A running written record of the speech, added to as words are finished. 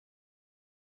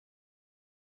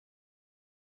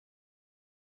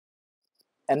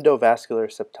Endovascular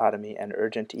septotomy and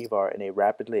urgent EVAR in a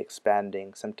rapidly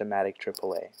expanding symptomatic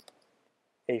AAA.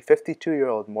 A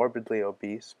 52-year-old morbidly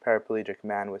obese paraplegic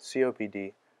man with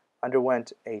COPD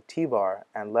underwent a TEVAR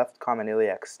and left common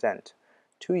iliac stent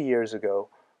 2 years ago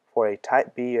for a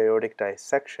type B aortic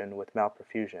dissection with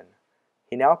malperfusion.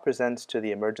 He now presents to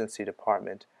the emergency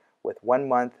department with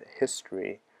 1-month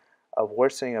history of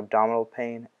worsening abdominal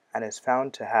pain and is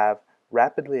found to have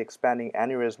rapidly expanding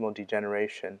aneurysmal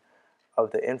degeneration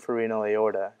of the infrarenal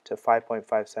aorta to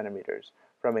 5.5 centimeters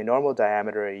from a normal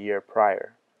diameter a year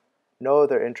prior. No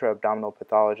other intra-abdominal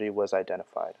pathology was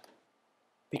identified.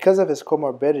 Because of his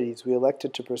comorbidities, we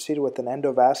elected to proceed with an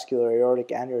endovascular aortic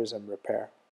aneurysm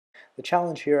repair. The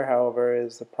challenge here, however,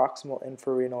 is the proximal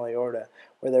infrarenal aorta,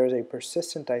 where there is a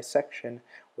persistent dissection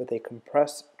with a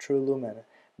compressed true lumen,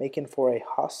 making for a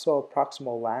hostile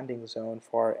proximal landing zone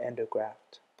for our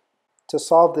endograft. To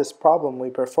solve this problem, we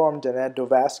performed an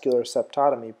endovascular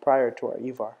septotomy prior to our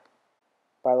EVAR.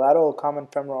 Bilateral common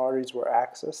femoral arteries were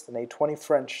accessed and a 20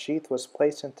 French sheath was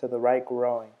placed into the right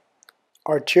groin.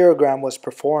 Arteriogram was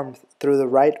performed through the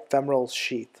right femoral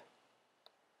sheath.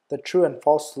 The true and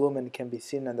false lumen can be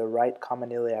seen in the right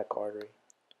common iliac artery.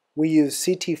 We used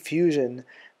CT fusion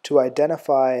to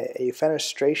identify a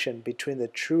fenestration between the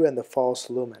true and the false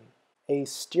lumen. A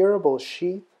steerable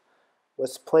sheath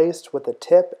was placed with a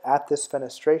tip at this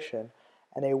fenestration,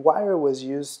 and a wire was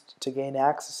used to gain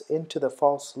access into the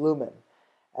false lumen,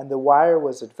 and the wire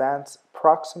was advanced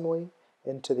proximally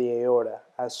into the aorta,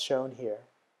 as shown here.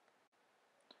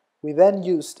 We then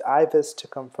used IVUS to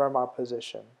confirm our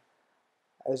position.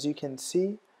 As you can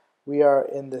see, we are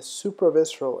in the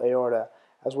supravisceral aorta.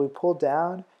 As we pull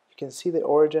down, you can see the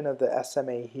origin of the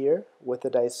SMA here with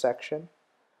the dissection.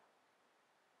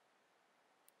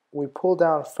 We pull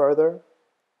down further,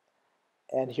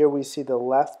 and here we see the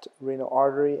left renal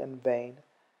artery and vein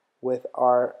with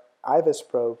our IVUS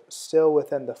probe still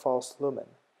within the false lumen.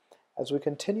 As we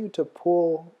continue to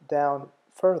pull down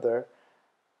further,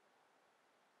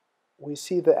 we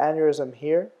see the aneurysm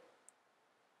here,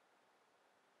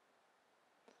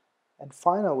 and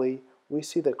finally we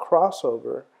see the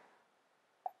crossover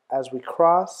as we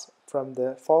cross from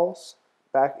the false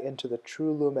back into the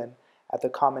true lumen at the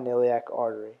common iliac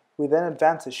artery. We then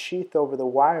advance a sheath over the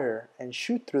wire and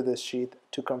shoot through this sheath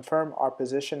to confirm our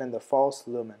position in the false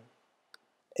lumen.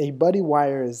 A buddy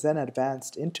wire is then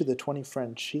advanced into the 20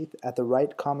 French sheath at the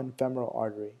right common femoral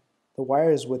artery. The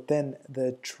wire is within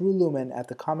the true lumen at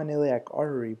the common iliac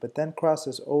artery, but then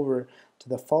crosses over to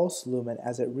the false lumen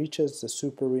as it reaches the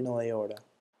suprarenal aorta.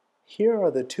 Here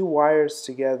are the two wires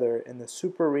together in the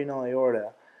suprarenal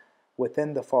aorta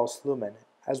within the false lumen.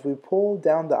 As we pull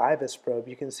down the IVUS probe,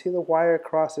 you can see the wire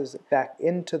crosses back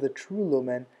into the true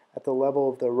lumen at the level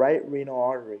of the right renal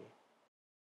artery.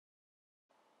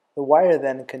 The wire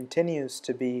then continues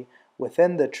to be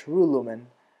within the true lumen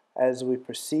as we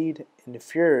proceed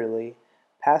inferiorly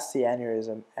past the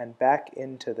aneurysm and back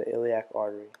into the iliac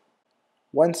artery.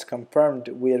 Once confirmed,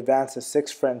 we advance a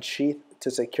 6 French sheath to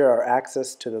secure our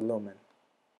access to the lumen.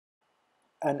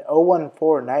 An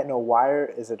 014 nitinol wire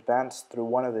is advanced through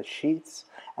one of the sheaths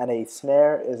and a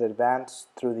snare is advanced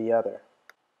through the other.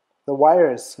 The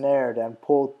wire is snared and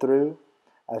pulled through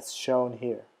as shown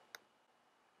here,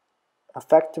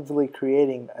 effectively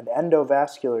creating an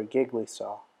endovascular giggly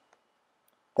saw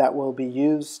that will be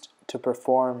used to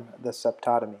perform the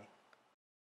septotomy.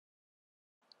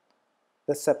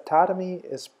 The septotomy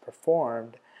is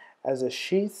performed as a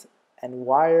sheath and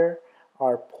wire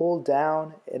are pulled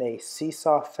down in a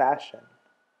seesaw fashion.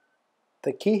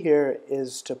 The key here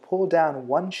is to pull down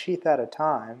one sheath at a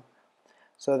time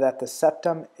so that the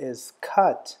septum is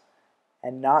cut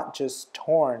and not just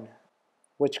torn,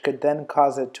 which could then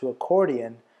cause it to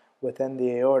accordion within the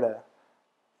aorta.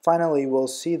 Finally, we'll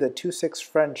see the 2 6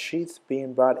 French sheaths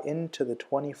being brought into the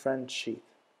 20 French sheath.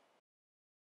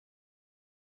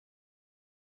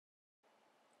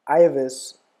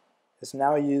 IVUS is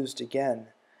now used again,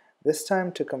 this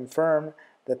time to confirm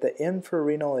that the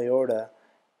infrarenal aorta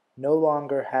no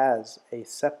longer has a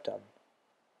septum.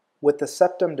 With the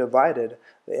septum divided,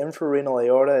 the infrarenal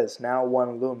aorta is now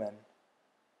 1 lumen,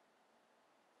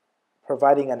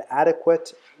 providing an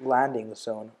adequate landing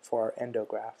zone for our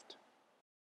endograft.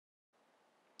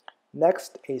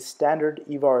 Next, a standard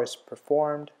EVAR is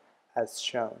performed as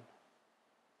shown.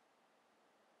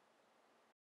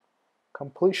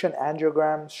 Completion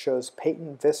angiogram shows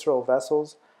patent visceral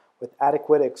vessels with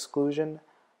adequate exclusion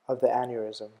of the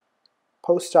aneurysm.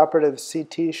 Postoperative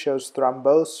CT shows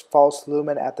thrombosed false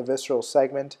lumen at the visceral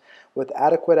segment with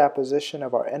adequate apposition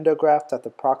of our endograft at the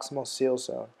proximal seal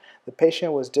zone. The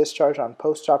patient was discharged on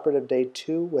postoperative day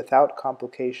 2 without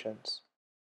complications.